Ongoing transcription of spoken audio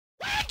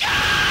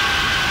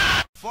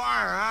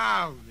Far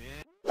out,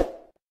 man.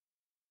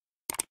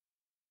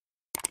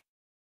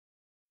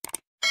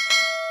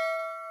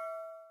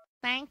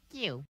 Thank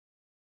you.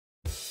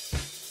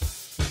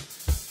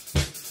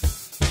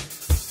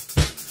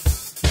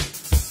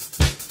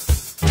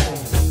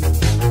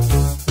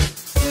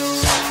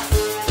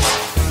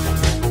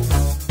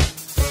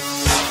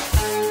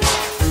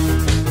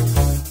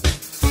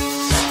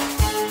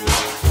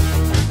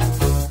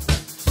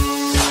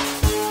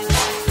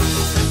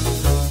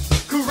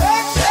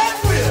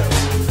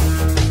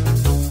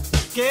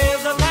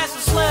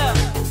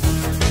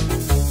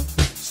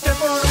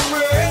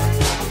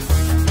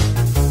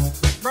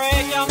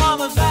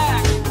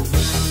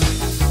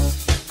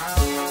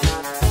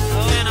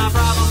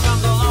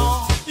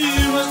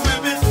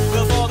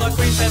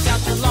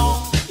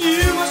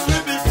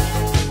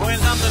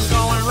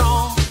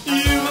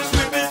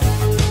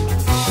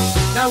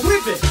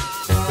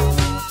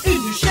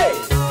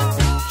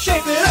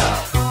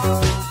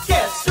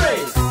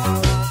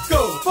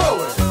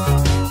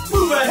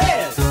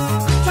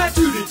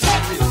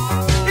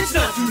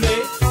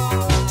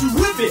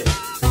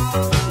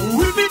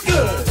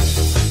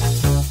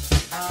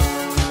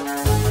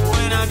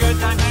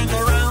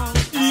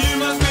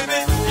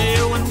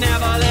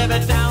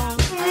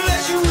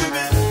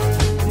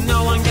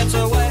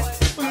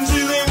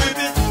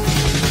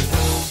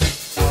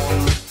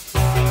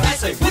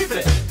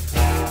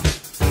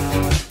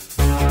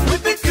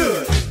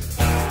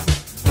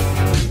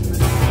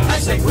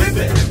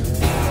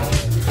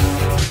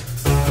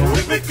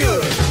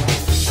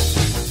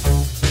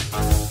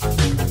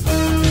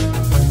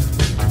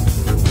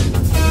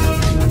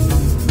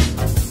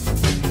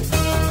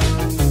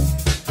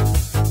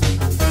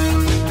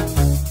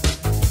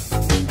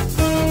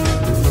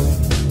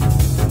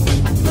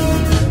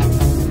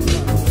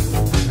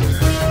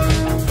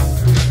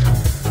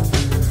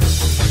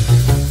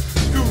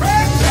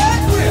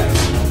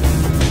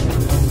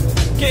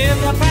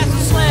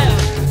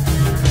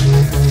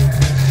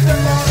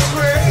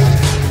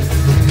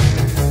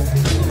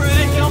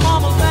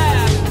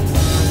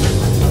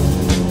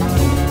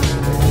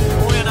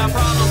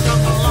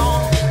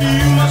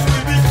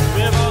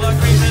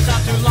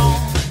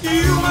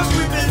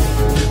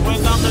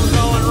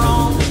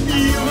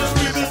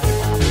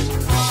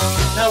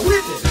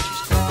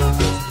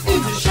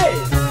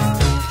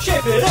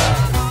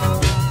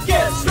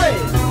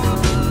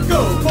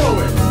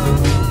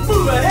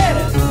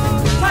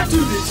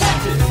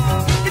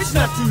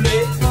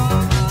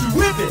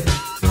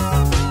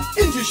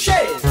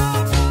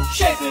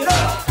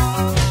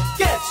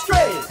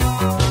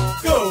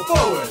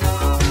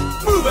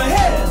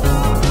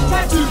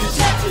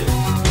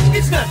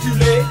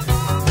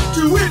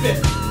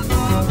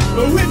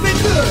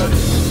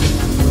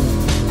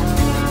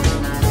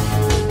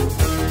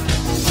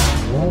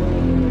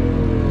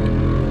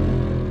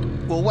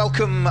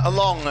 Welcome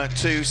along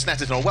to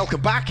Snetterton, or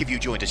welcome back if you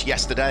joined us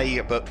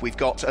yesterday, but we've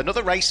got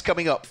another race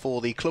coming up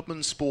for the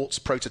Clubmans Sports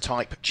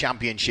Prototype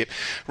Championship.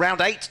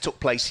 Round 8 took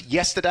place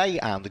yesterday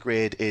and the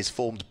grid is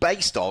formed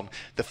based on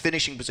the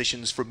finishing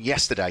positions from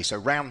yesterday. So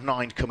round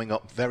 9 coming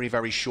up very,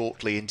 very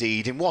shortly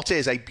indeed in what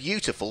is a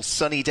beautiful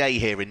sunny day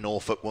here in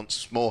Norfolk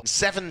once more.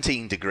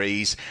 17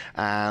 degrees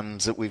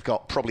and we've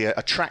got probably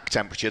a track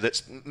temperature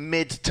that's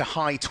mid to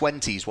high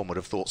 20s, one would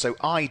have thought. So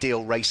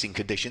ideal racing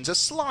conditions, a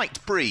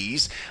slight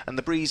breeze, and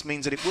the breeze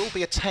means that it will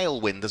be a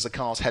tailwind as the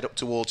cars head up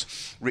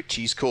towards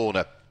Ritchie's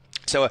Corner.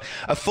 So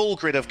a full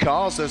grid of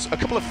cars. There's a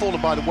couple have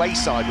fallen by the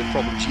wayside with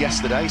problems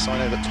yesterday, so I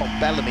know that Tom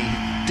Bellamy,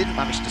 who didn't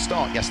manage to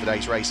start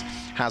yesterday's race,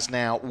 has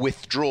now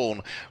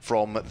withdrawn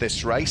from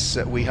this race.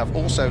 We have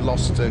also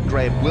lost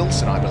Graham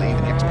Wilson, I believe,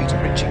 in the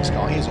ex-Peter Ritchings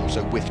car. He has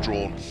also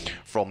withdrawn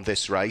from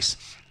this race.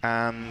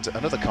 And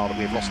another car that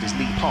we have lost is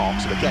Lee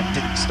Parks, who again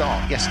didn't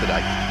start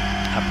yesterday,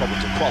 had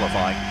problems in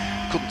qualifying,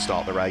 couldn't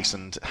start the race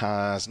and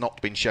has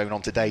not been shown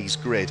on today's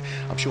grid.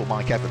 I'm sure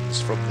Mike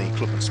Evans from the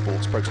Clubmans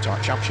Sports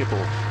Prototype Championship or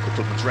the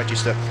Clubmans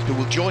Register, who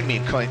will join me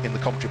in the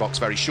commentary box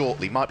very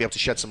shortly, might be able to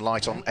shed some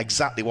light on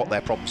exactly what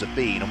their problems have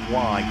been and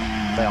why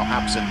they are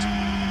absent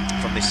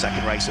from this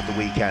second race of the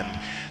weekend.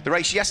 The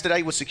race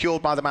yesterday was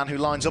secured by the man who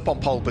lines up on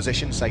pole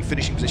position, say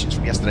finishing positions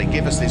from yesterday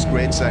give us this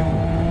grid. So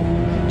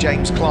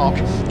James Clark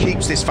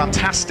keeps this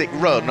fantastic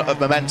run of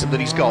momentum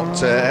that he's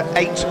got.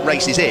 8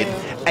 races in,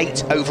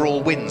 8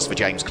 overall wins for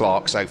James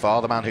Clark so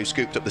far, the man who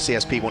scooped up the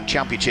CSP1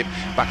 Championship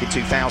back in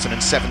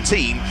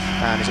 2017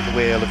 and is at the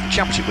wheel of the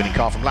championship winning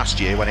car from last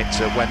year when it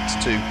went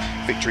to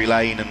victory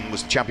lane and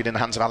was the champion in the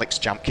hands of Alex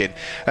Champkin.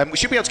 We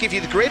should be able to give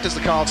you the grid as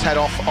the cars head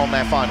off on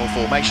their final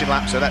formation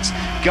lap, so let's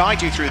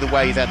guide you through the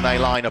way then they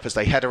line up as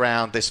they head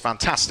around this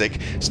fantastic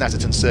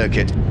Snetterton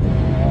circuit.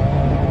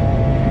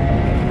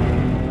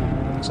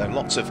 So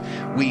lots of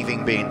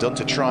weaving being done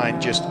to try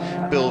and just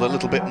build a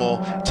little bit more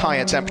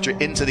tyre temperature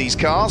into these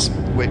cars,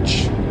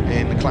 which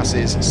in the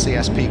classes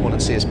CSP1 and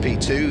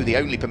CSP2, the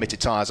only permitted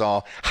tyres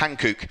are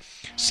Hankook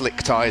slick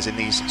tyres in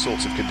these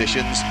sorts of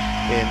conditions.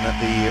 In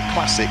the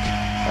classic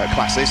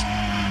classes,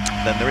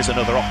 then there is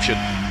another option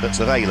that's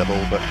available,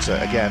 but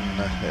again,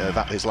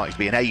 that is likely to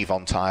be an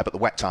Avon tyre, but the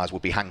wet tyres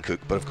would be Hankook,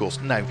 but of course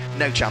no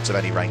chance of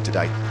any rain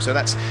today. So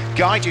let's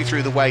guide you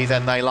through the way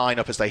then they line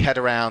up as they head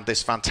around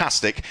this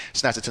fantastic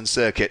Snetterton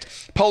circuit.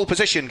 Pole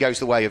position goes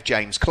the way of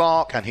James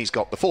Clark, and he's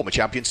got the former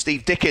champion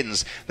Steve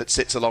Dickens that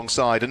sits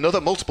alongside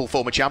another multiple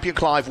former champion.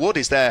 Clive Wood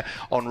is there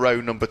on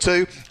row number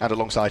 2, and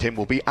alongside him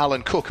will be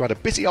Alan Cook, who had a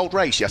busy old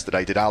race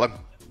yesterday, did Alan.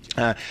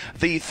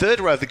 The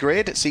third row of the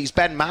grid sees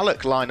Ben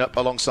Mallock line up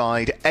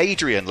alongside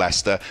Adrian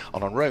Lester,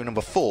 and on row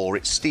number 4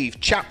 it's Steve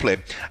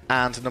Chaplin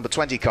and number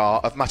 20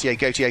 car of Mathieu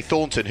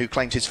Gauthier-Thornton, who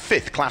claimed his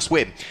 5th class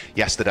win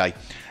yesterday.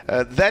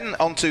 Then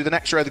onto the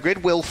next row of the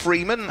grid, Will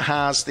Freeman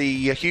has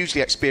the hugely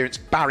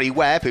experienced Barry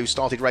Webb, who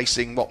started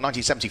racing,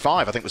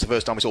 1975, I think was the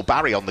first time we saw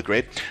Barry on the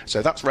grid.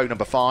 So that's row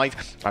number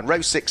 5. And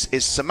row 6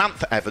 is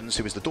Samantha Evans,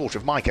 who is the daughter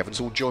of Mike Evans,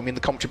 who will join me in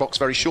the commentary box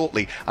very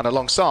shortly. And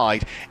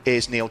alongside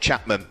is Neil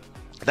Chapman.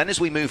 Then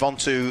as we move on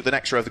to the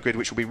next row of the grid,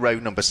 which will be row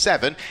number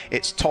 7,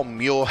 it's Tom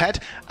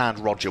Muirhead and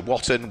Roger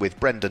Watton, with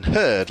Brendan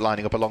Hurd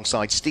lining up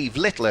alongside Steve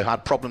Little, who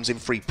had problems in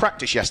free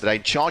practice yesterday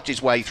and charged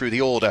his way through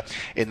the order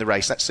in the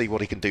race. Let's see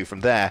what he can do from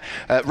there.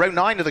 Row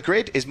 9 of the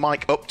grid is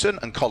Mike Upton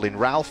and Colin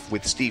Ralph,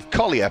 with Steve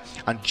Collier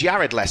and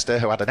Jared Lester,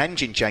 who had an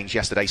engine change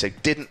yesterday, so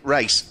didn't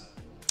race.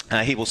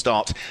 He will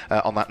start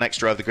on that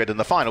next row of the grid. And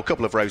the final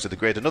couple of rows of the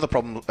grid, another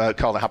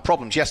car that had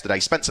problems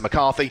yesterday, Spencer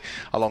McCarthy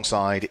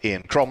alongside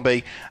Ian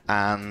Crombie,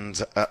 and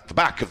at the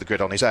back of the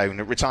grid on his own,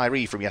 a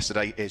retiree from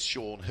yesterday is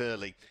Sean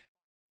Hurley.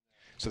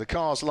 So the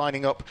cars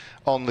lining up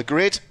on the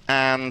grid,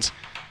 and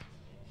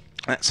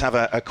let's have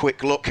a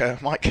quick look.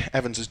 Mike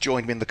Evans has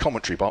joined me in the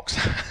commentary box.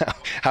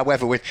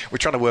 However, we're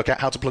trying to work out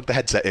how to plug the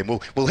headset in.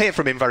 We'll hear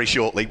from him very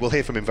shortly.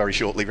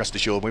 Rest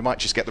assured. We might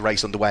just get the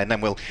race underway and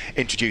then we'll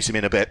introduce him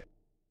in a bit.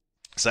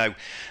 So,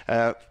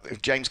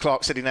 James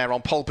Clark sitting there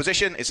on pole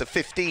position. It's a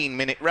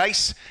 15-minute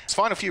race.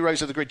 Final few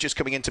rows of the grid just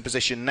coming into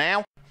position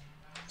now.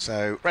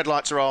 So, red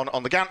lights are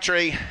on the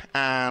gantry,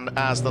 and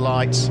as the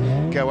lights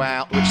go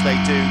out, which they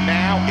do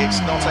now, it's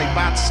not a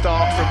bad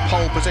start from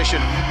pole position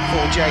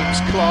for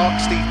James Clark.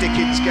 Steve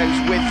Dickens goes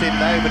with him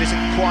though, but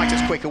isn't quite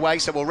as quick away,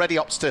 so already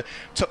opts to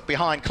tuck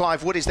behind.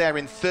 Clive Wood is there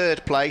in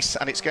 3rd place,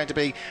 and it's going to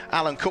be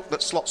Alan Cook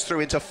that slots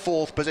through into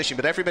 4th position,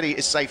 but everybody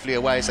is safely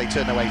away as they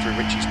turn their way through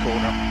Richie's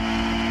corner.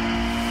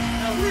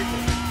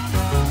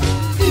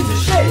 Into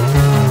shape,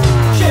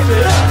 shape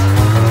it up,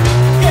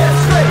 get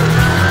straight,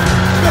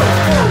 go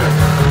forward,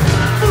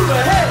 move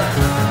ahead,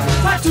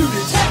 try to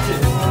detect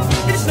it,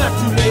 it's not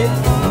too late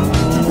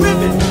to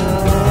whip it.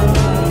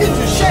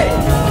 Into shape,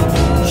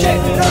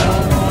 shape it up,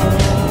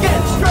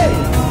 get straight,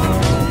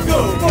 go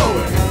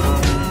forward,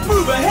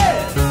 move ahead,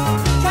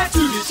 try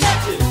to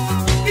detect it,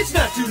 it's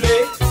not too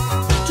late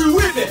to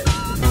whip it,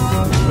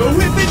 go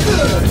whip it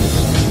good.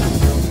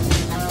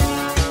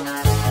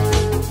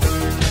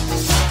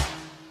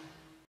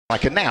 I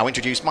can now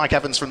introduce Mike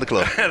Evans from the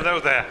club. Hello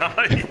there.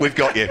 Hi. We've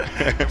got you.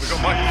 We've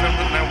got microphone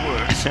that now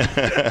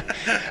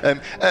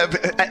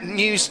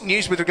works.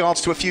 News with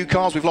regards to a few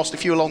cars. We've lost a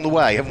few along the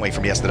way, haven't we,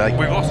 from yesterday?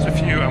 We've lost a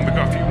few, and we've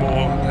got a few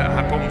more that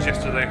had problems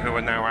yesterday who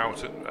are now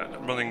out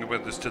running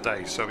with us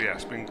today. So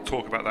yes, we can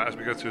talk about that as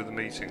we go through the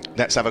meeting.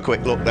 Let's have a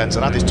quick look then. So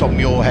that is Tom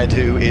Muirhead,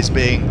 who is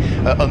being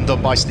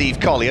undone by Steve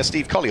Collier.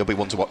 Steve Collier will be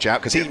one to watch out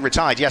because he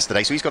retired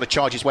yesterday, so he's got to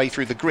charge his way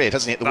through the grid,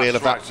 hasn't he, at the wheel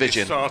of that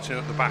Vision? He's starting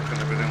at the back and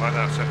everything like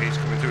that, so he's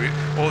coming through it.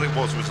 All it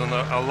was an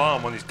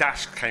alarm on his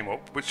dash came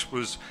up, which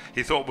was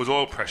he thought was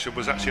oil pressure,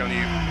 was actually only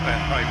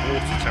high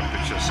water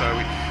temperature. So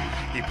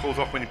he pulled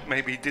off when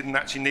maybe he didn't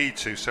actually need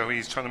to. So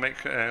he's trying to make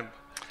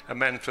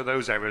amend for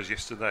those errors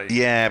yesterday.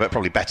 Yeah, but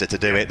probably better to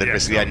do it than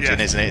risk the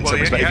engine, isn't it? Well,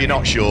 if you're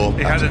not sure.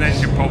 He had an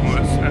engine problem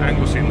at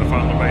Anglesey in the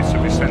final race,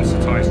 so he's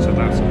sensitised to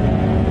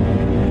that.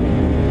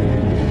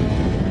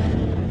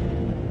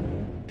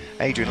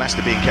 Adrian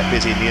Lester being kept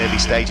busy in the early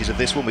stages of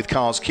this one with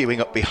cars queuing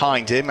up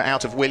behind him.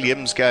 Out of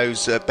Williams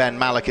goes Ben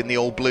Mallock in the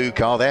all blue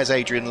car. There's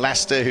Adrian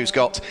Lester, who's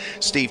got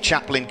Steve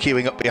Chaplin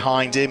queuing up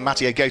behind him.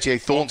 Mathieu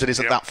Gauthier-Thornton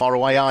isn't that far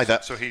away either.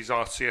 So he's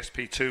our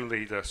CSP2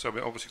 leader. So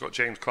we've obviously got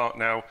James Clark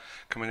now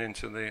coming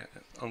into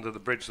under the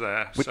bridge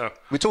there.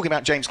 We're talking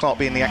about James Clark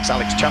being the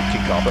ex-Alex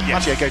Champion car, but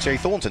yes. Mathieu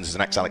Gauthier-Thornton is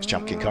an ex-Alex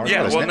Champion car as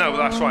well, isn't it? No,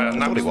 that's right.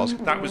 And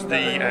that was the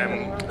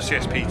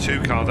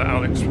CSP2 car that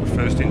Alex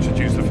first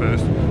introduced, the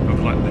first of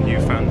like the new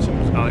Phantoms.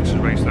 Alex has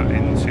raced that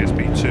in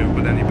CSP2,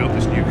 but then he built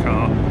this new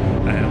car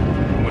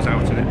and was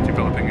out in it,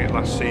 developing it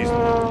last season.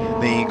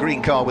 The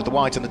green car with the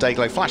white and the day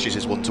glow flashes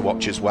is one to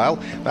watch as well.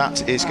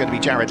 That is going to be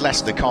Jared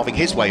Lester carving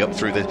his way up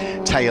through the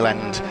tail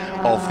end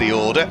of the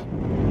order.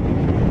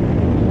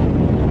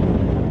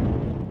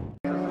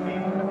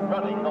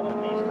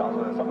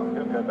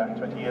 Back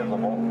 20 years or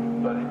more,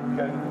 but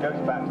it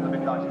goes back to the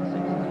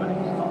mid-1960s when it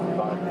was started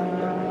by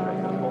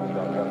the Sports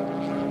Car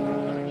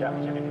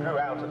Championship. It grew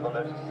out of the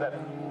Lotus 7.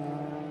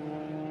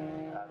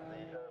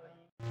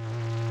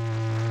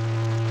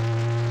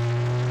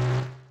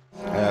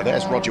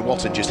 There's Roger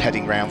Watton just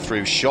heading round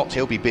through shot.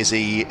 He'll be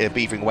busy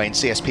beavering away in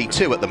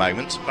CSP2 at the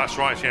moment. That's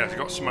right, yeah. They've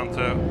got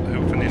Samantha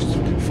who finished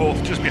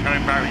 4th just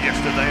behind Barry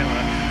yesterday, and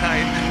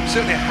I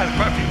certainly had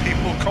quite a few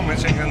people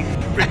commenting and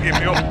bringing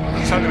me up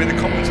and telling me the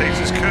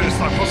commentators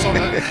cursed. I was on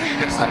it.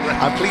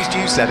 I'm pleased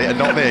you said it and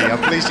not me.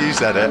 I'm pleased you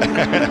said it. You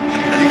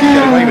can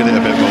get away with it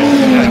a bit more.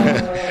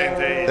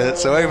 Indeed.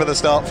 So over the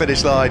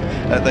start-finish line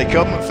they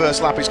come.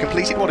 First lap is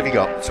completed. What have you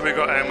got? So we've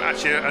got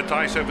actually a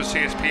dice over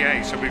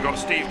CSPA. So we've got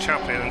Steve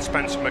Chaplin and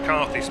Spencer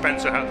McCarthy.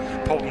 Spencer had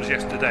problems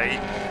yesterday.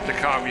 The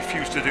car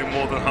refused to do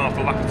more than half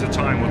a lap at a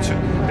time. Or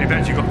they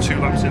eventually got 2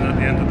 laps in at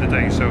the end of the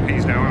day. So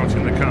he's now out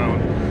in the car.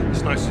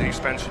 It's nice to see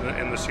Spencer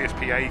in the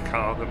CSPA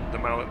car, the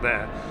mallet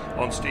there,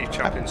 on Steve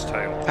Chaplin's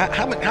tail.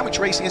 How much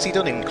racing has he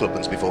done in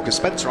Clubmans before? Because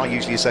Spencer I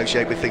usually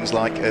associate with things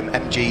like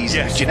MGs,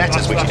 yes,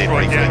 Ginettas, which he did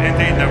right, briefly. yeah,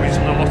 indeed, no, he's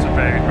done a lot of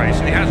varied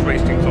racing. He has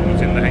raced in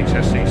Clubmans in the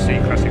HSCC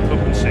Classic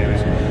Clubman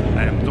Series,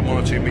 done 1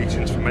 or 2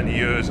 meetings for many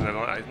years, and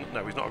no,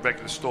 he's not a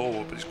regular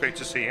stalwart, but it's great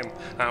to see him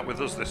out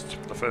with us this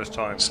for the first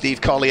time.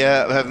 Steve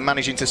Collier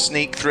managing to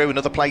sneak through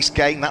another place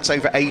gain. That's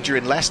over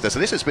Adrian Lester. So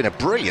this has been a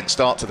brilliant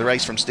start to the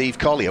race from Steve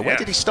Collier. Where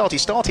did he start? He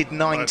started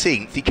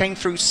 19th. He came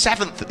through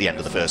 7th at the end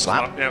of the first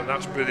lap. Yeah,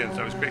 that's brilliant.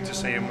 It was great to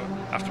see him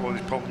after all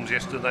his problems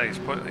yesterday.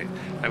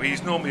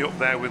 He's normally up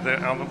there with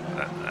Alan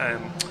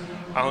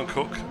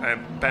Cook,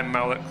 Ben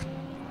Mallock,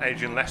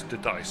 Adrian Lester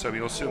dice, so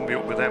he'll soon be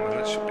up with them, and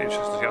it should be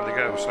interesting to see how they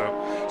go.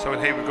 So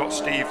here we've got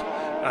Steve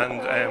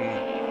and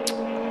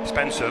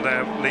Spencer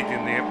there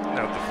leading the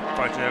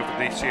fighting over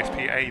the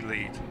CSPA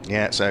lead.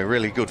 Yeah, so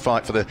really good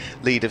fight for the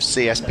lead of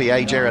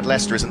CSPA. Jared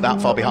Lester isn't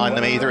that far behind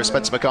them either, as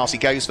Spencer McCarthy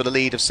goes for the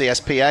lead of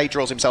CSPA,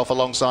 draws himself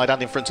alongside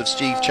and in front of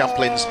Steve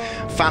Chaplin's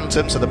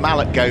Phantom, so the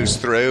mallet goes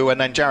through,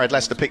 and then Jared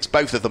Lester picks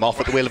both of them off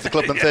at the wheel of the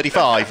Clubman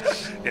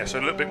 35. Yeah, so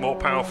a little bit more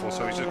powerful,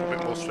 so he's just got a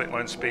bit more straight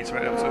line speed to be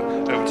able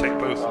to overtake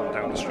both of them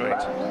down the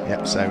straight.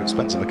 Yep, so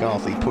Spencer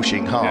McCarthy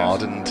pushing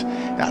hard, and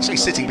actually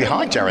sitting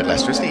behind Jared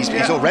Lester, isn't he?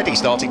 He's already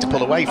starting to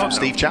pull away from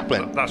Steve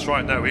Chaplin. That's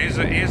right, no, he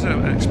is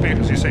an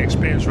experienced, as you say,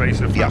 experienced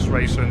racer, fast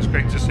racer, and it's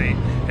great to see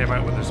him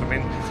out with us. I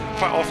mean,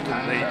 quite often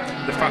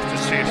the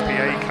fastest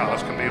CSPA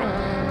cars can be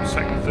up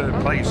second, third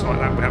place like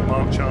that. We had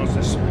Mark Charles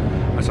as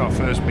our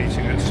first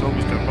meeting at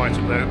Silverstone right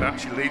up there,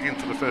 actually leading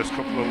to the first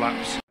couple of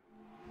laps.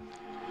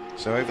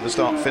 So over the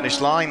start-finish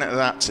line,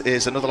 that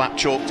is another lap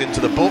chalked into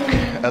the book.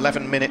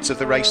 11 minutes of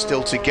the race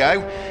still to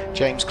go.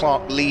 James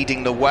Clark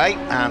leading the way,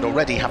 and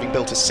already having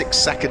built a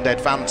 6-second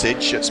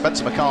advantage.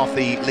 Spencer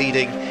McCarthy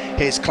leading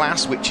his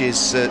class, which is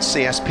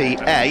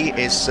CSPA,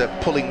 is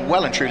pulling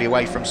well and truly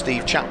away from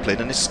Steve Chaplin,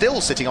 and is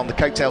still sitting on the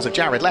coattails of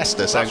Jared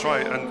Lester. So that's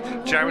right, and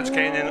Jared's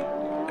getting in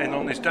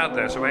on his dad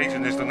there, so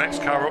Adrian is the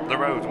next car up the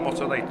road, and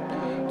what are they?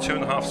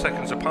 2.5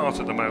 seconds apart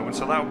at the moment,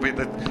 so that would be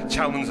the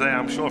challenge there,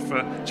 I'm sure,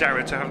 for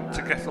Jared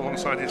to get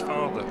alongside his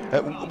father.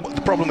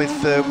 The problem with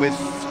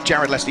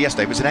Jared Lester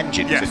yesterday was an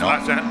engine, yes, was it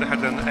not? They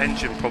had an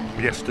engine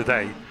problem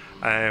yesterday,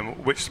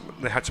 which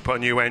they had to put a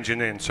new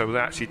engine in, so they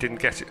actually didn't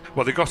get it.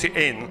 Well, they got it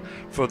in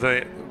for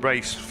the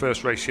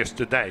first race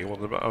yesterday, or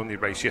the only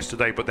race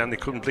yesterday, but then they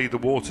couldn't bleed the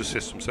water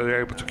system, so they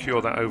were able to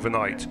cure that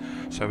overnight.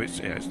 So it's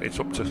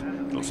up to,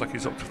 looks like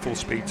it's up to full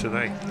speed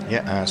today.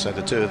 Yeah, so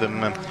the two of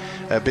them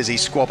are busy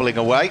squabbling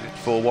away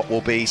for what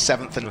will be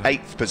 7th and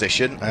 8th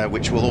position,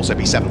 which will also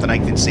be 7th and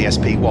 8th in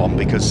CSP1,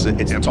 because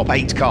it's the top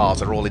 8 cars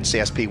that are all in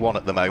CSP1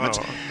 at the moment.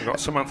 We've got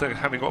Samantha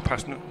having got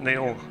past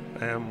Neil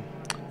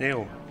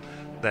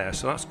there,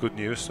 so that's good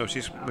news. So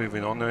she's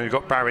moving on. Now you've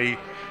got Barry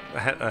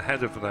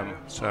ahead of them,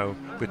 so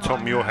with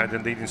Tom Muirhead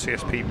and leading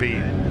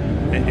CSPB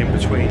in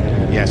between.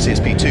 Yeah,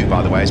 CSP2,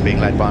 by the way, is being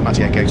led by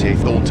Mathieu Gauthier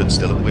Thornton,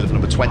 still at the wheel of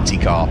number 20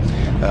 car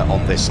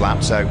on this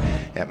lap. So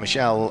yeah,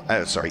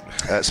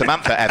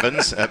 Samantha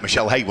Evans,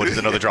 Michelle Haywood is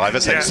another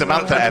driver, so yeah,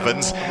 Samantha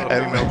Evans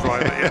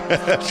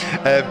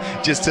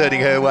just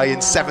turning her way in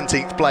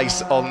 17th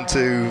place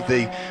onto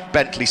the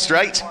Bentley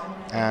Straight,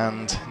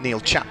 and Neil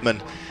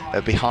Chapman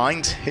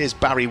behind. Here's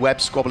Barry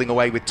Webb squabbling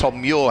away with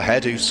Tom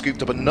Muirhead, who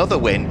scooped up another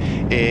win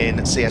in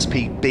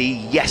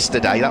CSPB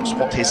yesterday. That was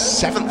his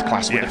 7th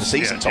class win of the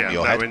season, Tom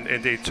Muirhead. No,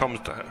 indeed, Tom's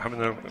having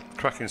a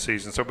cracking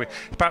season. So it's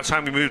about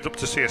time we moved up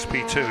to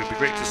CSP2. It'd be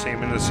great to see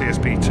him in the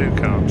CSP2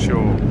 car, I'm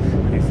sure.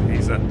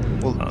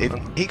 Well, if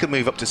he could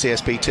move up to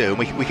CSP2, and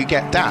we could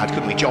get Dad,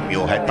 couldn't we, John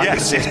Muirhead, back in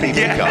the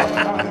CSPB car.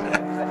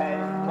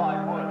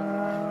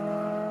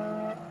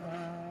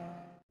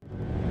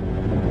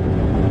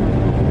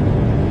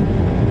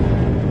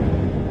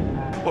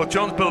 Well,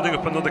 John's building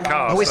up another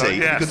car. Oh, is he?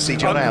 Yes. You could see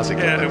John out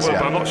again. Yeah,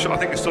 well, I'm not sure. I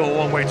think it's still a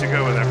long way to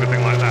go and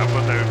everything like that,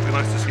 but no, it'd be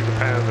nice to see the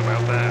pair of them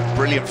out there.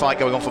 Brilliant fight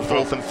going on for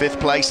 4th and 5th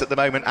place at the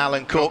moment.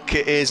 Alan Cook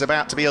is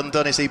about to be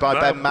undone, is he, by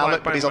Ben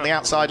Mallock, but he's on the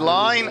outside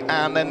line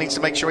and then needs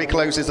to make sure he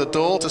closes the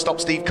door to stop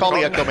Steve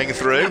Collier coming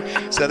through.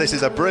 So this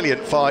is a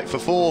brilliant fight for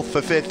 4th,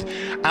 for 5th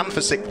and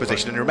for 6th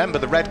position. And remember,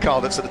 the red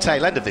car that's at the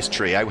tail end of this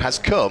trio has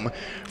come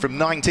from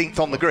 19th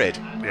on the grid.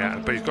 Yeah,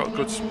 but he's got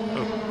good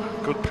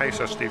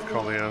pacer, Steve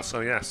Collier, so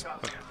yes.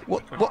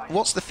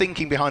 What's the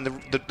thinking behind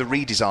the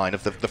redesign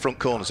of the front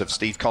corners of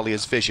Steve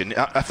Collier's vision?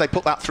 Have they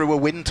put that through a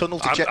wind tunnel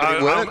to check that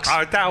it works?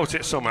 I doubt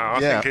it somehow. I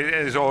think it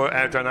is all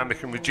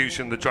aerodynamic and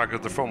reducing the drag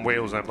of the front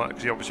wheels. And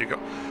because you obviously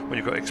when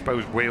you've got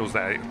exposed wheels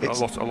there, a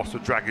lot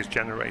of drag is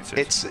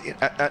generated.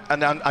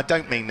 And I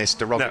don't mean this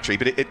derogatory,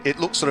 but it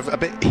looks sort of a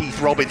bit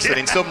Heath Robinson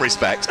in some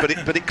respects. But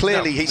it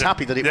clearly he's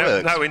happy that it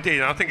works. No,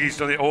 indeed. I think he's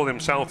done it all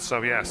himself.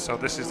 So yes, so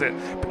this is it.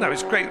 But no,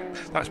 it's great.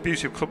 That's the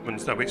beauty of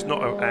Clubmans. No, it's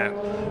not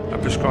a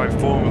prescribed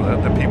formula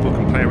that people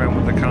can play around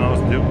with the cars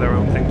and do their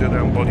own thing, do their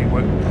own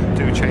bodywork,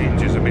 do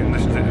changes. I mean,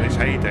 this is its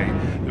heyday.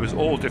 There was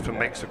all different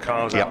makes of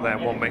cars out there,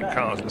 one-make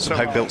cars. And some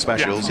home-built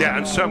specials. Yeah,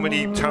 and so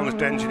many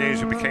talented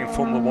engineers who became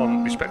Formula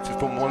One, respected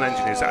Formula One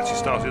engineers, actually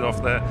started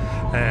off their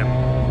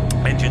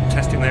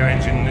testing their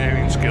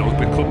engineering skills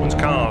with Clubman's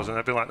cars and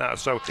everything like that.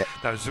 So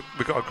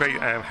we've got a great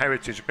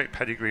heritage, a great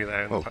pedigree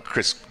there. Well,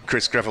 Chris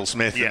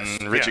Greville-Smith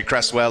and Richard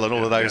Cresswell and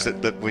all of those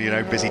that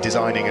were busy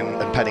designing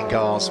and penning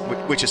cars,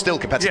 which are still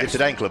competitive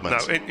today in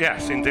Clubmans. No,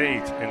 yes,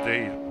 indeed.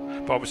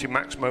 But obviously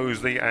Max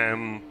Mosley,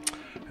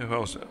 who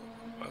else?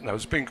 No,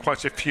 there's been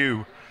quite a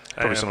few.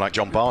 Probably someone like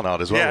John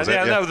Barnard as well.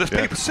 No, there's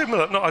people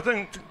similar. No, I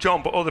don't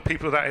John, but other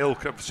people of that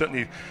ilk have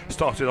certainly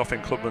started off in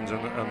Clubmans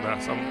and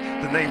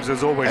that. The names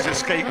has always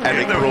escaped me.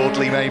 Eric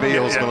Broadley, maybe,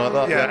 or something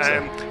like that.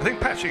 I think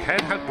Patrick Head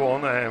had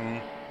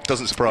one.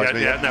 Doesn't surprise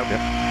me.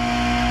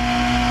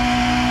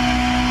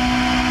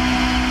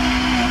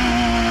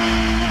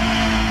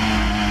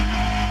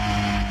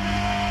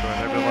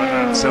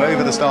 So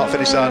over the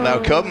start-finish line now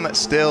come,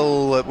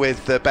 still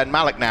with Ben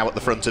Mallock now at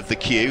the front of the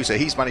queue. So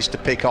he's managed to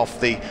pick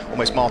off the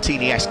almost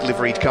Martini-esque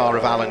liveried car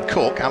of Alan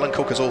Cook. Alan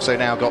Cook has also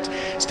now got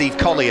Steve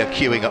Collier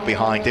queuing up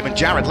behind him, and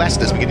Jared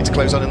Lester's beginning to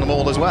close on in them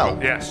all as well.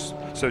 Yes.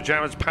 So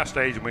Jared's past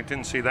age, and we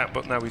didn't see that,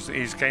 but now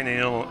he's gaining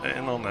in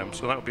on them.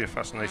 So that would be a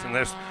fascination.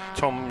 There's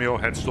Tom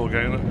Muirhead still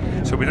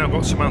going. So we now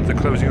got Samantha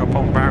closing up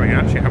on Barry,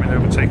 actually having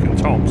overtaken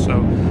Tom.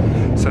 So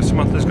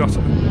Samantha's got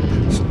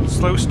a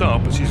slow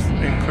start, but she's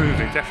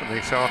improving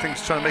definitely. So I think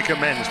she's trying to make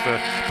amends for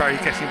Barry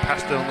getting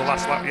past her on the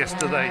last lap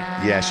yesterday.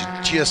 Yeah,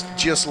 she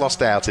just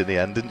lost out in the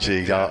end, didn't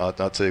she?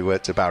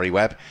 To Barry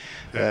Webb.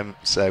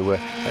 So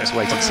let's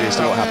wait and see as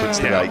to what happens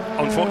today.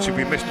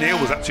 Unfortunately, we missed Neil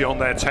was actually on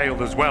their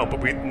tail as well,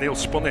 but Neil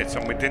spun it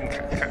and we didn't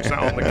catch that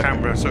on the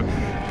camera. So,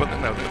 but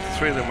no, the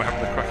three of them were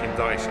having the cracking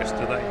dice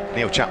yesterday.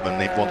 Neil Chapman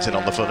wants in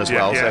on the fun as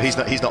well, so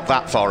he's not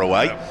that far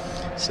away.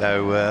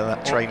 So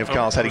that train of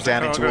cars heading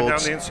down in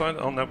towards. Down the inside.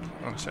 Oh no!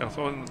 I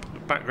thought in the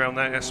background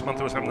there,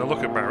 Samantha was having a look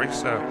at Barry.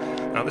 So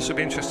now this will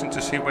be interesting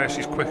to see where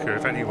she's quicker,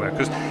 if anywhere.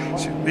 Because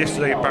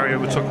yesterday Barry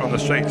overtook her on the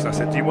straights. I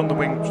said, "Do you want the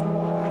wing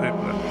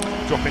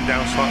dropping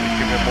down slightly,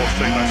 giving her more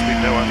straight line speed?"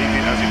 No, I need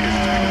it as it is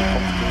to give her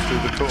confidence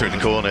through the corners. Through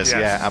the corners,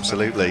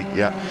 absolutely,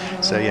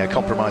 So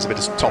compromise a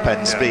bit of top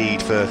end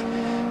speed for.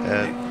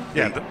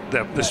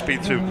 The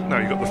speed through. Now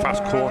you've got the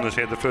fast corners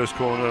here, the first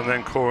corner, and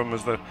then Coram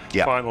as the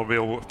final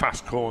real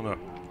fast corner.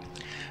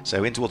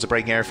 So in towards the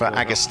braking area for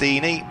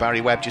Agostini.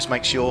 Barry Webb just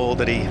makes sure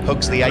that he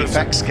hugs the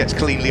apex, gets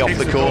cleanly off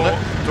the corner.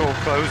 Door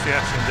closed,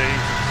 yes, indeed.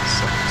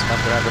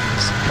 Samantha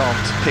Evans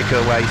can't pick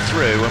her way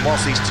through, and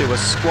whilst these two are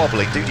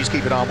squabbling, do just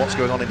keep an eye on what's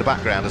going on in the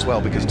background as well,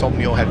 because Tom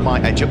Muirhead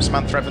might edge up.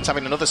 Samantha Evans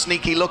having another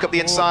sneaky look up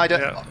the inside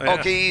at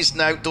Oggies.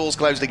 No, door's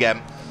closed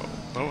again.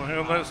 Oh,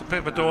 there's a bit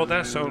of a door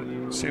there, so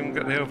see if we can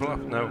get the overlap.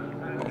 No,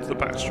 onto the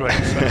back straight.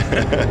 So.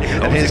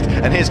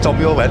 and here's Tom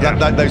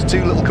Muirhead. Those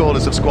two little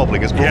corners of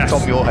squabbling has brought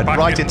Tom Muirhead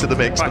right into the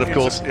mix, but of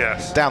course,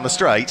 down the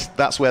straight,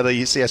 that's where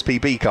the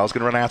CSPB car is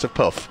going to run out of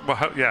puff. Well,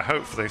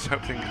 hopefully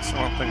someone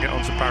can get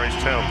onto Barry's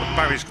tail. But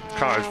Barry's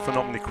car is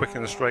phenomenally quick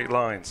in a straight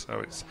line.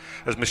 So it's,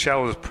 as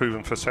Michelle has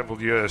proven for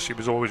several years, she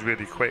was always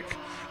really quick.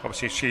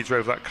 Obviously, she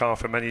drove that car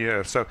for many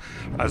years. So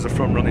as a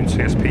front-running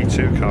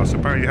CSP2 car, so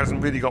Barry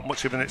hasn't really got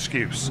much of an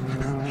excuse.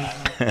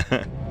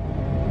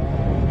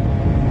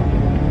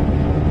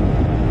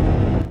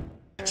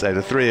 So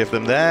the three of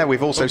them there.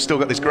 We've also still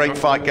got this great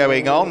fight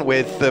going on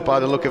with, by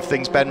the look of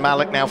things, Ben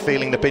Mallock now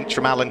feeling the pinch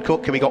from Alan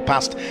Cook, who we got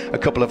past a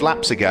couple of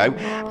laps ago,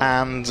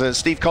 and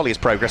Steve Collier's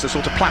progress has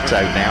sort of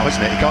plateaued now,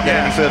 isn't it? He can't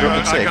get any further up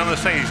than sixth. I'm going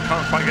to say he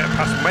can't quite get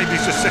past him. Maybe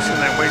he's just sitting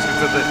there waiting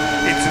for the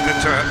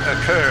incident to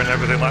occur and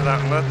everything like that,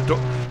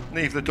 and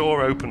leave the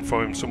door open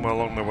for him somewhere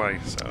along the way.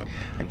 So.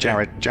 And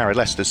Jared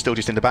Lester's still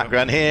just in the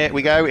background. Here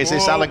we go. Is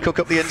this Alan Cook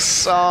up the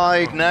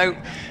inside? No.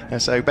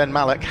 So Ben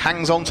Mallock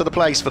hangs on to the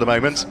place for the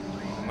moment.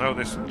 No,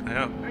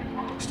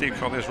 Steve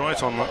Collier's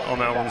right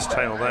on Alan's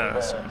tail there.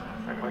 So.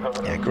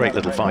 Yeah, great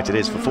little fight it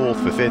is for fourth,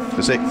 for fifth,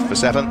 for sixth, for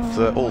seventh.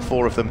 All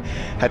four of them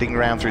heading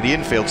around through the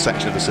infield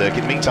section of the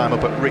circuit. Meantime,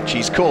 up at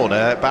Richie's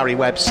corner, Barry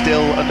Webb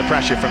still under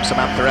pressure from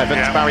Samantha Evans.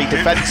 Yeah. Barry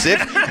defensive.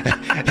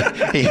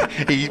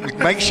 he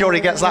makes sure he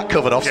gets that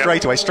covered off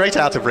straight away, straight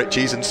out of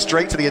Richie's and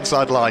straight to the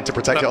inside line to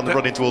protect it on the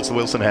run in towards the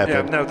Wilson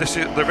hairpin. Yeah, no, this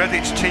is the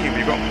Redditch team.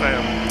 You've got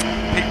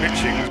Pete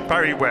Richings,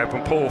 Barry Webb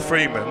and Paul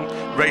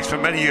Freeman raced for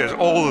many years.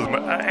 All of them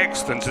are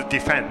excellent at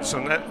defence,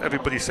 and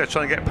everybody said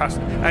trying to get past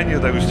any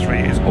of those three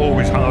is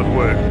always hard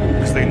work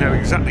because they know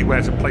exactly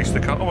where to place the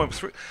car. Oh,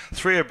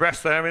 three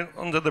abreast there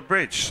under the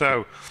bridge.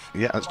 So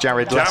yeah, that's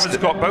Jared Lester.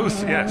 Jared's got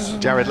both, yes.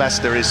 Jared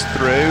Lester is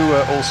through.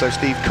 Also,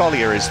 Steve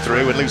Collier is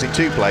through, and losing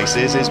 2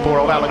 places is poor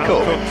old Alan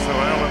Cook. So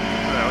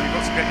Alan, you've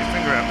got to get your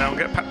finger out now and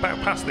get back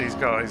past these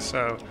guys.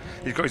 So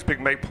he's got his big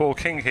mate Paul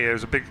King here,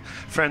 who's a big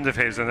friend of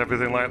his and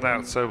everything like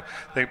that. So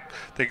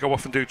they go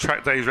off and do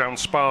track days around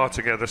Spa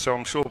together. So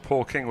I'm sure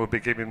Paul King will be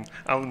giving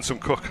Alan some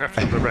cook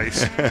after the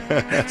race,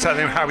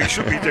 telling him how he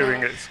should be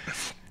doing it.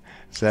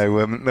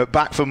 So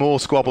back for more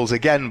squabbles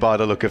again by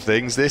the look of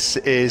things. This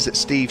is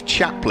Steve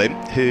Chaplin,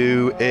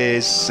 who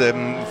is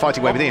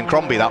fighting away with Ian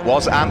Crombie, that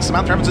was, and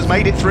Samantha Evans has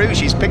made it through.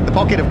 She's picked the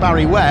pocket of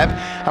Barry Webb.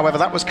 However,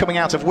 that was coming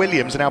out of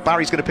Williams, and now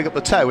Barry's going to pick up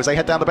the toe as they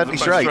head down the Bentley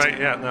Straight.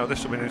 Yeah, no,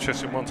 this will be an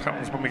interesting one. What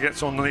happens when we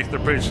get underneath the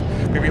bridge?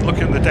 We've been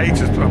looking at the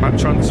data about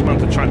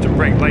Samantha trying to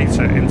break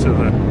later into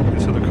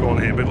the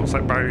corner here, but it looks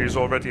like Barry is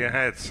already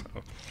ahead.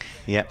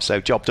 Yep, so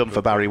job done for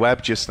Barry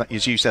Webb. Just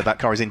as you said, that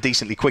car is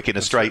indecently quick in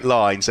a straight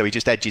line, so he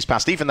just edges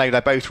past, even though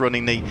they're both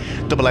running the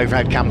double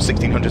overhead cam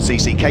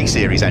 1600cc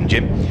K-Series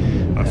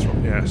engine. That's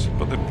right, yes.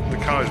 But the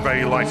car is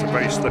very light and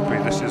very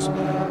slippery. This is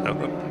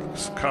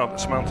the car that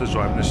Samantha's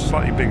driving. This is a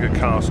slightly bigger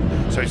car,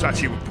 so it's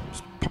actually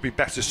probably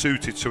better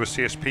suited to a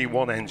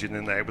CSP1 engine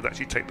in there. It would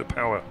actually take the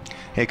power.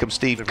 Here comes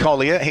Steve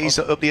Collier. He's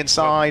up the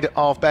inside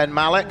of Ben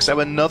Malek, so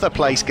another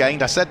place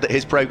gained. I said that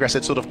his progress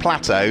had sort of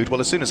plateaued.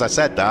 Well, as soon as I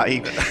said that, he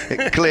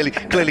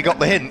clearly got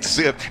the hints,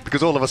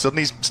 because all of a sudden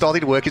he's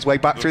starting to work his way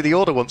back through the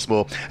order once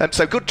more.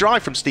 So good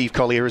drive from Steve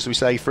Collier, as we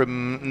say,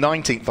 from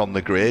 19th on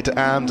the grid.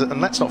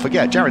 And let's not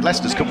forget, Jared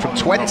Lester's come from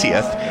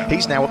 20th.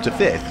 He's now up to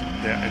 5th.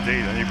 Yeah,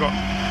 indeed. And you've got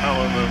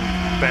Alan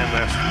and Ben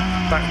there,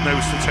 back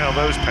nose to tail,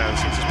 those pairs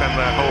seem to spend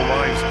their whole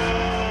lives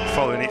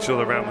following each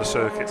other around the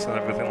circuits and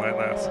everything like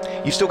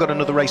that. You've still got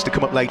another race to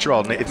come up later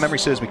on. If memory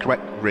serves me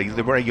correctly,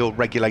 the way your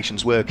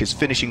regulations work is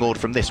finishing order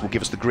from this will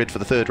give us the grid for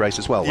the 3rd race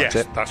as well, won't it?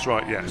 Yes, that's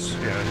right, yes.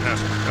 Yeah, it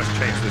has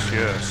changed this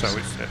year, so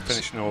it's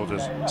finishing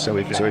orders. So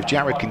if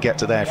Jared can get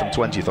to there from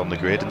 20th on the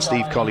grid and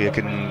Steve Collier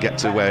can get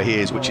to where he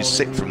is, which is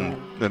 6th from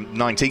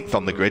 19th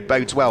on the grid,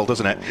 bodes well,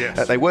 doesn't it?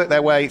 Yes. They work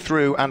their way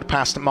through and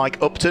past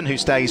Mike Upton, who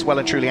stays well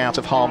and truly out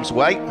of harm's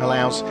way,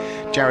 allows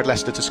Jared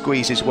Lester to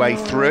squeeze his way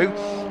through.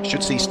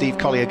 Should see Steve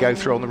Collier go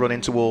through on the run in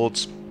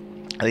towards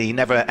the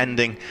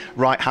never-ending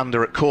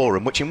right-hander at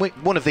Corham, which in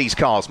one of these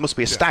cars must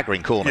be a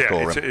staggering corner.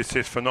 Corham. It's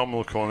a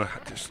phenomenal corner.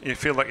 You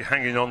feel like you're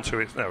hanging on to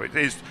it. No, it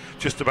is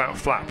just about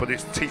flat, but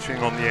it's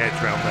teetering on the edge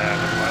around there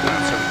and like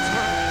that. So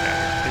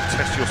it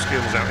tests your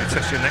skills out. It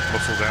tests your neck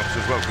muscles out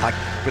as well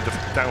with the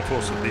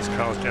downforce that these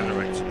cars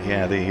generate.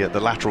 Yeah, the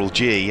lateral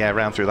G,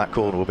 round through that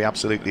corner will be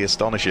absolutely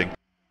astonishing.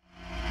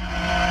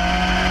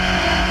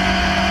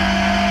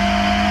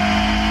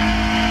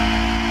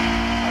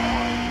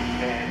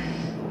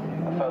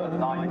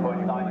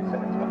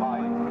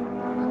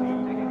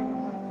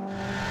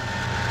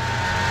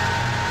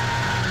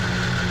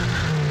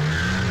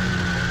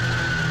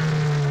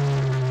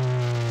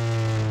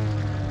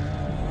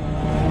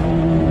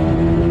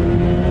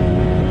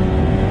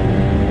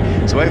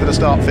 So over the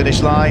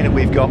start-finish line,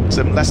 we've got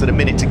less than a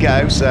minute to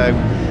go. So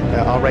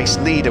our race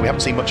leader, we haven't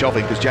seen much of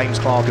him because James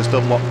Clark has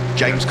done what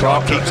James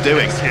Clark keeps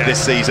doing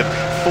this season.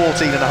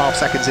 14.5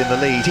 seconds in the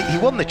lead. He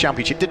won the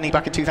championship, didn't he,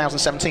 back in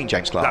 2017,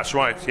 James Clark? That's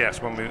right,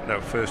 yes. When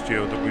first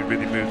year that we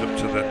really moved up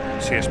to the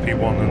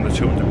CSP1 and the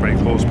 200 brake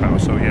horsepower.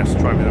 So yes,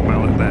 driving a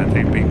Mallet there,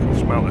 Dave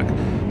Beacoff's Mallet,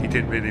 he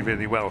did really,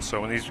 really well.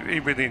 So and he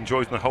really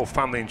enjoys, and the whole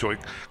family enjoyed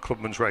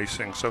Clubmans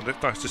racing. So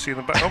it's nice to see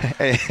them back home.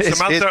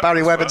 Here's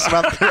Barry Webb and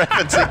Samantha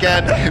Evans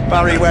again.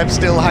 Barry Webb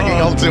still hanging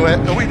on to it.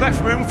 No, we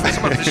left room for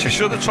Samantha. She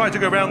should have tried to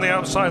go around the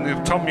outside.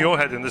 Tom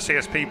Muirhead in the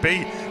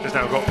CSPB has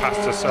now got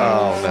past her.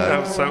 So,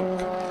 so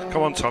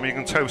come on, Tom, you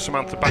can tow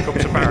Samantha back up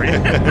to Barry.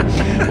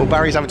 Well,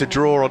 Barry's having to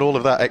draw on all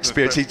of that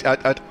experience.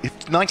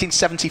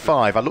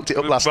 1975, I looked it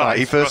up last night.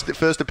 He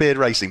first appeared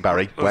racing,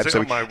 Barry Webb,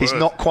 so he's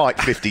not quite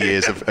 50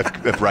 years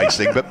of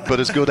racing, but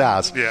as good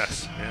as.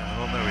 Yes, yeah, I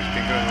don't know, he's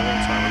been going a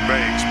long time and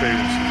very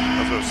experienced,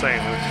 as I was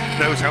saying,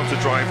 knows how to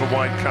drive a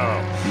white car.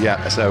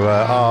 Yeah, so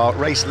our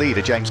race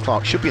leader, James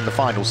Clark, should be in the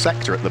final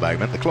sector at the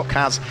moment. The clock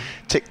has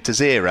ticked to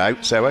 0,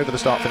 so over the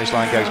start-finish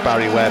line goes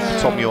Barry Webb,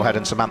 Tom Muirhead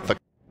and Samantha.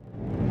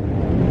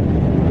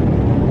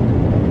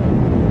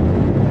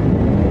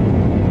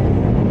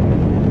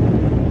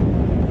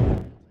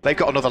 They've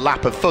got another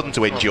lap of fun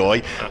to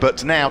enjoy,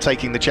 but now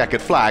taking the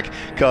checkered flag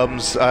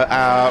comes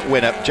our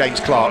winner, James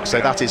Clark. So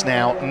that is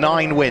now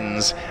 9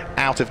 wins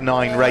out of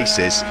 9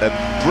 races.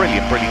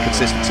 Brilliant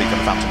consistency from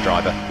the Phantom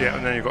driver. Yeah,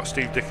 and then you've got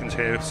Steve Dickens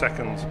here,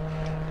 second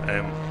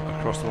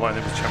across the line.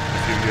 He was champion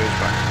a few years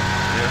back.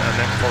 Yeah, and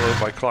then followed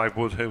by Clive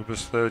Wood, who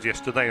was 3rd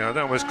yesterday. I don't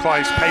know where's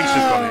Clive's pace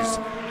has gone.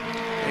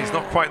 He's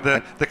not quite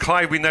the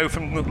Clive we know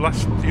from the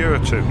last year or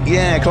 2.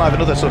 Yeah, Clive,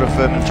 another sort of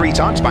 3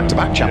 times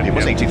back-to-back champion,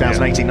 wasn't he?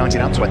 2018,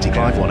 19 and 20,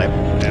 Clive won it.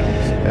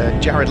 Yeah.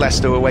 Jared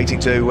Lester were waiting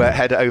to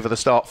head over the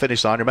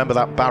start-finish line. Remember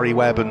that Barry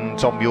Webb and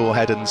Tom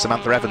Muirhead and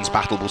Samantha Evans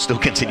battle will still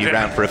continue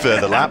round for a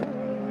further lap.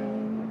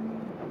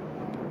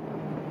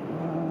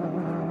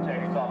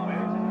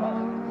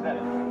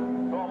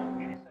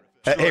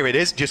 Here it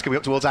is, just coming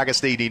up towards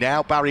Agostini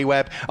now. Barry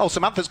Webb. Oh,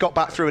 Samantha's got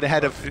back through and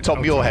ahead of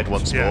Tom Muirhead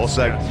once more.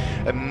 So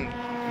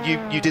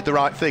you did the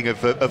right thing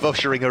of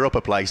ushering her up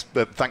a place,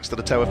 thanks to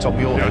the toe of Tom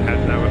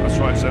Muirhead. No, that's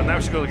right. So now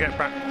she's got to get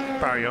back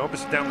Barry.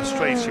 Obviously down the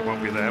straight she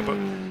won't be there, but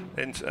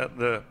at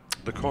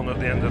the corner at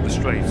the end of the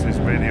straight is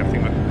really, I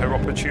think, her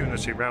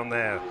opportunity round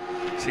there.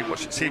 See if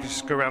she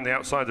can go around the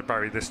outside of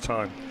Barry this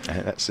time.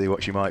 Let's see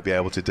what she might be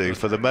able to do.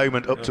 For the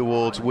moment, up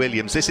towards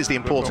Williams. This is the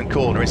important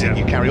corner, isn't it?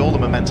 You carry all the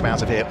momentum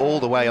out of here, all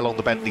the way along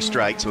the Bentley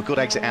Straight, so a good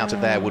exit out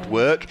of there would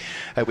work.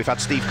 We've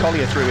had Steve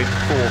Collier through in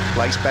 4th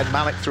place, Ben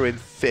Malek through in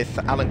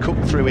 5th, Alan Cook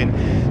through in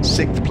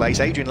 6th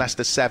place, Adrian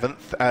Lester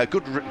 7th.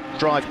 Good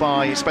drive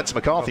by Spencer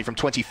McCarthy from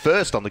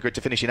 21st on the grid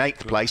to finish in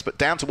 8th place, but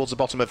down towards the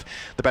bottom of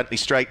the Bentley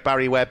Straight,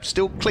 Barry Webb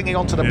still clinging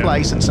on to the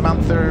place, and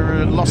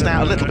Samantha lost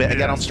out a little bit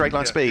again on straight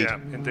line speed. Yeah,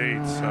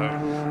 indeed.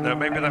 So no,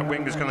 maybe that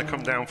wing is going to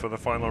come down for the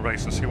final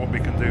race and see what we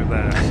can do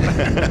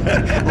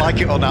there. Like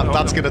it or not,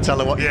 that's going to tell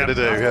her what you're going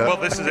to do. Well,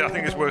 this is it. I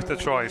think it's worth a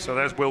try. So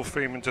there's Will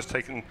Freeman just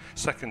taking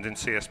 2nd in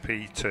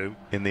CSP2.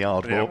 In the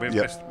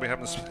hardball. We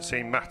haven't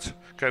seen Matt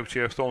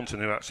Gautier Thornton,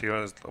 who actually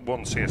has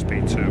won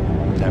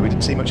CSP2. No, we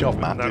didn't see much of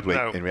Matt, did we,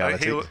 in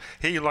reality?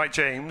 He, like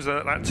James,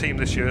 that team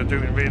this year are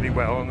doing really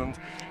well, and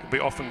he'll be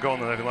off and gone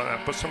and everything like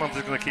that. But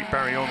Samantha's going to keep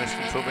Barry honest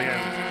until the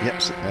end.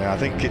 Yep, I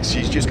think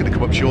she's just going to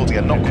come up short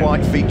again. Not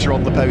quite feature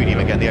on the podium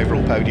again, the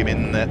overall podium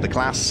in the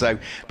class. So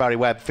Barry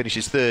Webb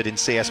finishes 3rd in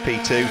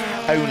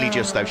CSP2, only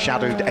just though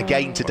shadowed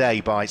again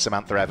today by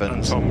Samantha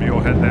Evans. And Tom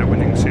Muirhead there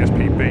winning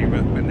CSPB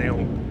with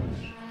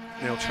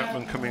Neil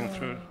Chapman coming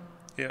through.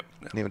 Yep.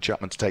 Neil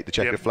Chapman to take the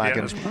checkered flag,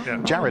 and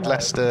Jared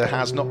Lester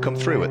has not come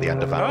through at the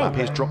end of that lap.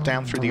 He's dropped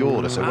down through the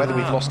order, so whether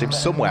we've lost him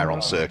somewhere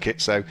on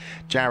circuit. So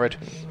Jared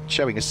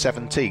showing as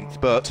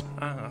 17th, but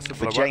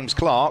for James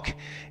Clark,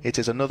 it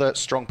is another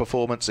strong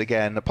performance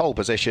again. The pole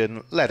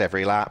position, led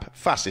every lap,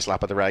 fastest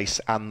lap of the race,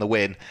 and the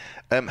win.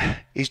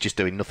 He's just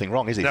doing nothing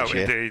wrong, is he? No, this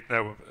year? Indeed.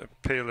 No,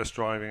 peerless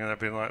driving and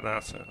everything like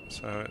that. So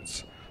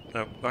it's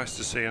nice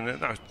to see, and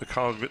the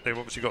car, they've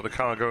obviously got the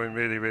car going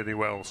really, really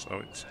well.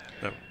 So it's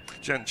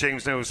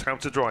James knows how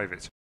to drive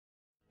it.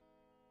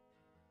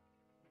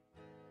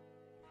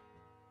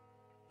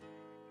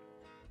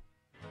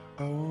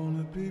 I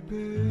wanna be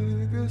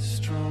bigger,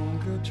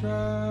 stronger,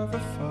 drive a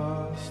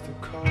faster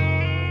car.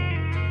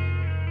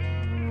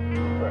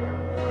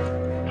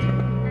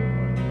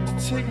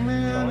 Take me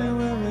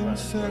anywhere in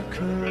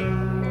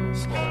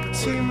seconds.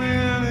 Take me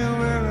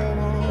anywhere I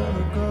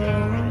wanna go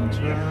and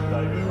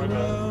drive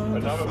around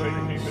a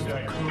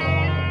faster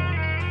car.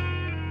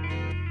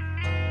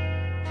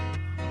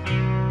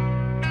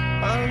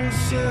 I will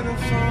settle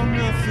for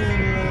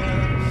nothing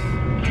less.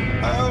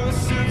 I will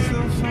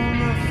settle for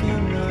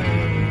nothing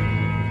less.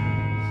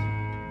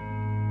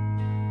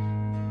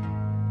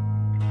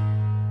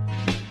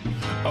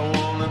 I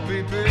wanna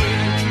be big,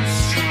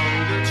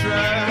 stronger,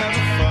 drive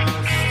a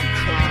faster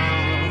car.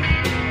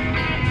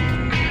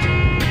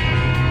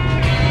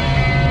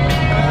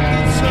 At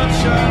the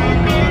touch of a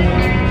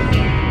button,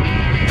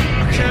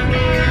 I can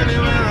go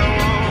anywhere I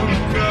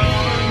wanna go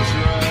and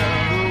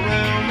drive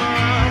around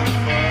my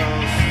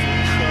faster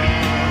car.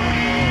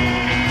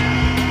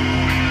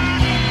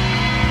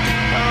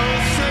 I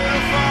will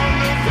settle for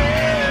nothing.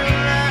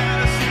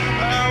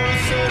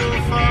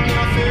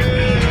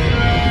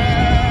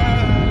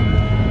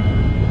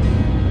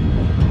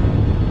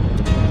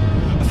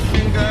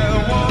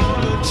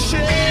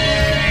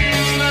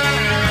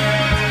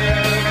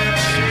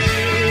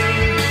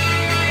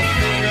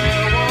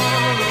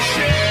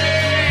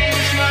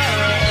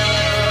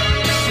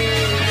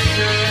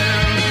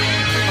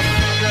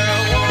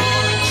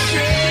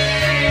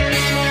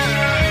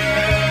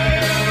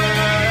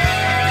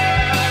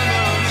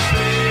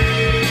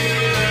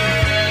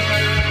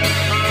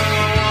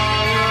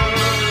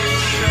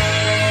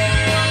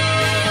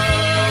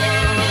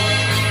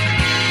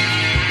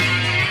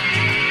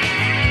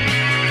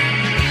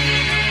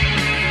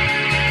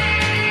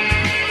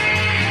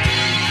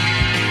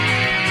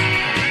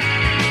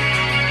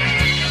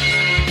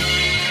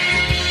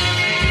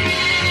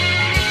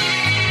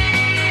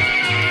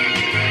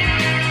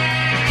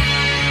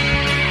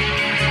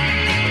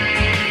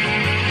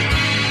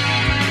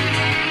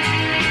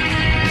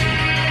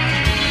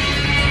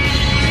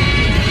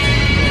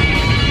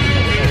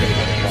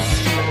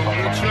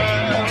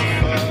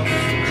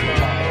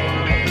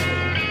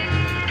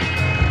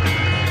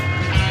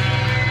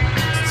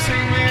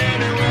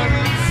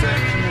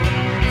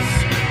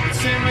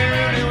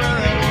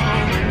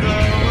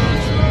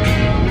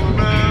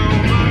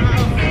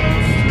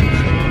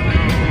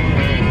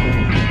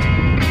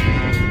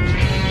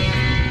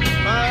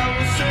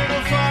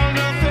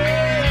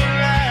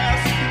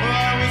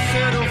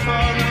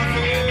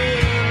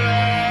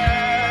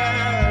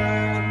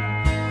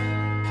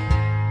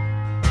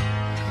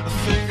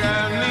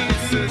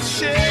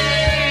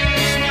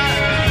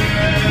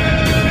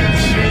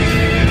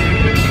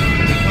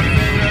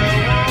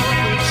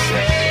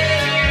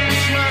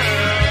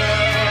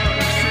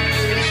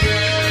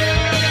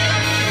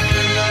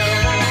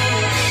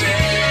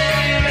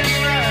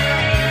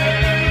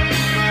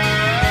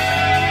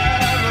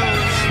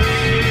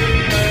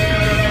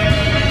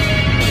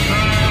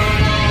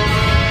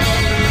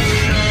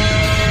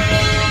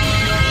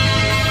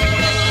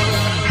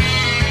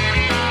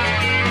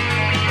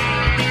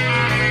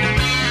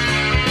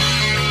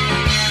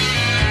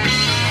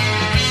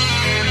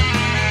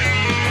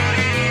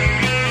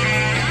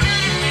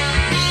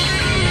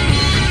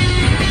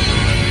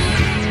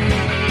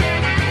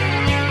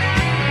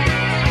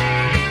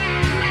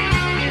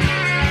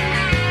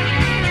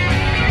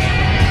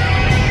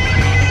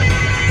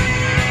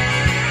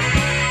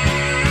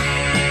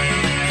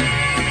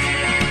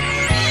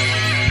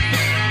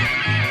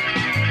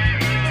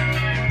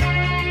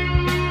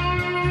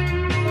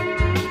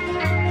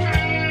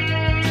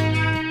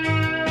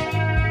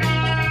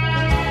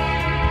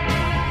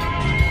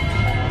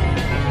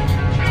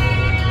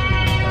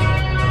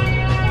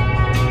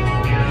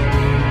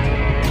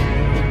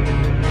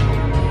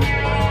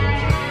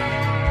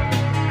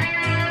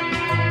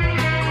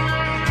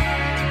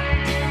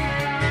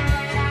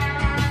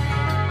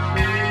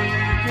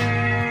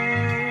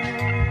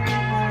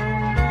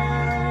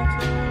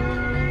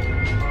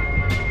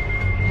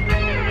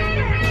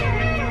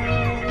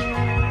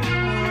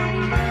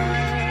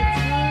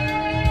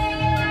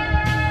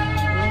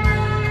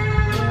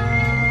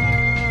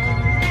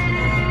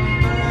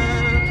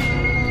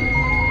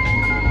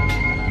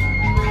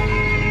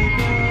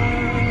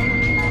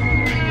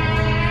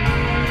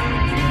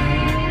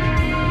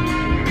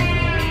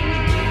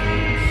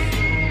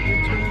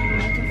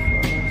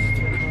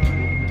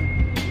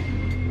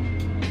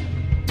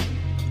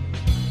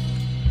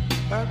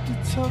 At the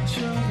touch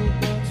of a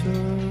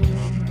button,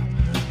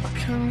 I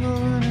can go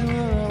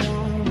anywhere I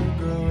wanna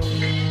go.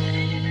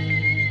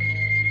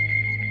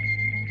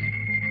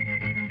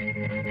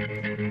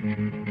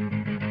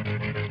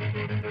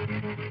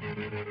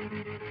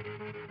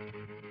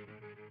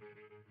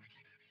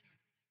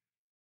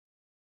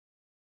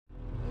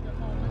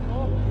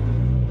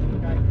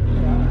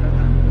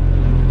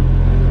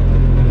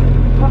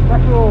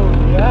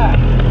 Yeah.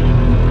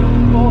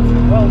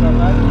 Awesome. Well done,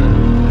 mate.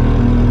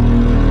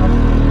 I'll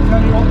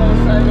tell you what they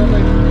were saying on the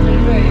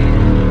TV.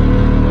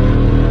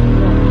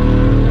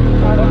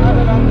 I don't know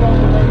what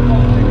they're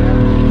watching now.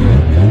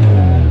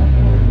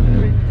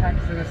 Read the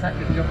tanks in a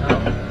second, jump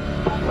out.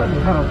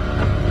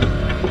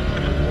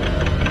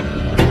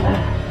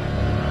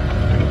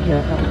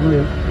 Yeah, that was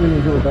brilliant. Really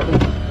enjoyed that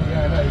one.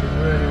 Yeah, I know, you did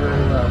really,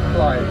 really well.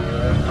 Flying.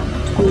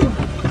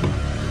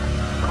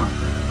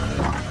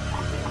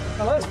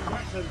 Hello.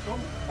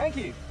 Thank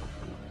you.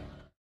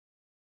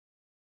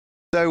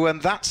 So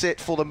that's it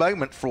for the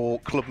moment for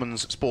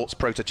Clubman's Sports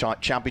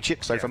Prototype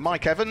Championship. So from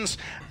Mike Evans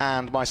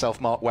and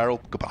myself, Mark Werrel,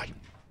 goodbye.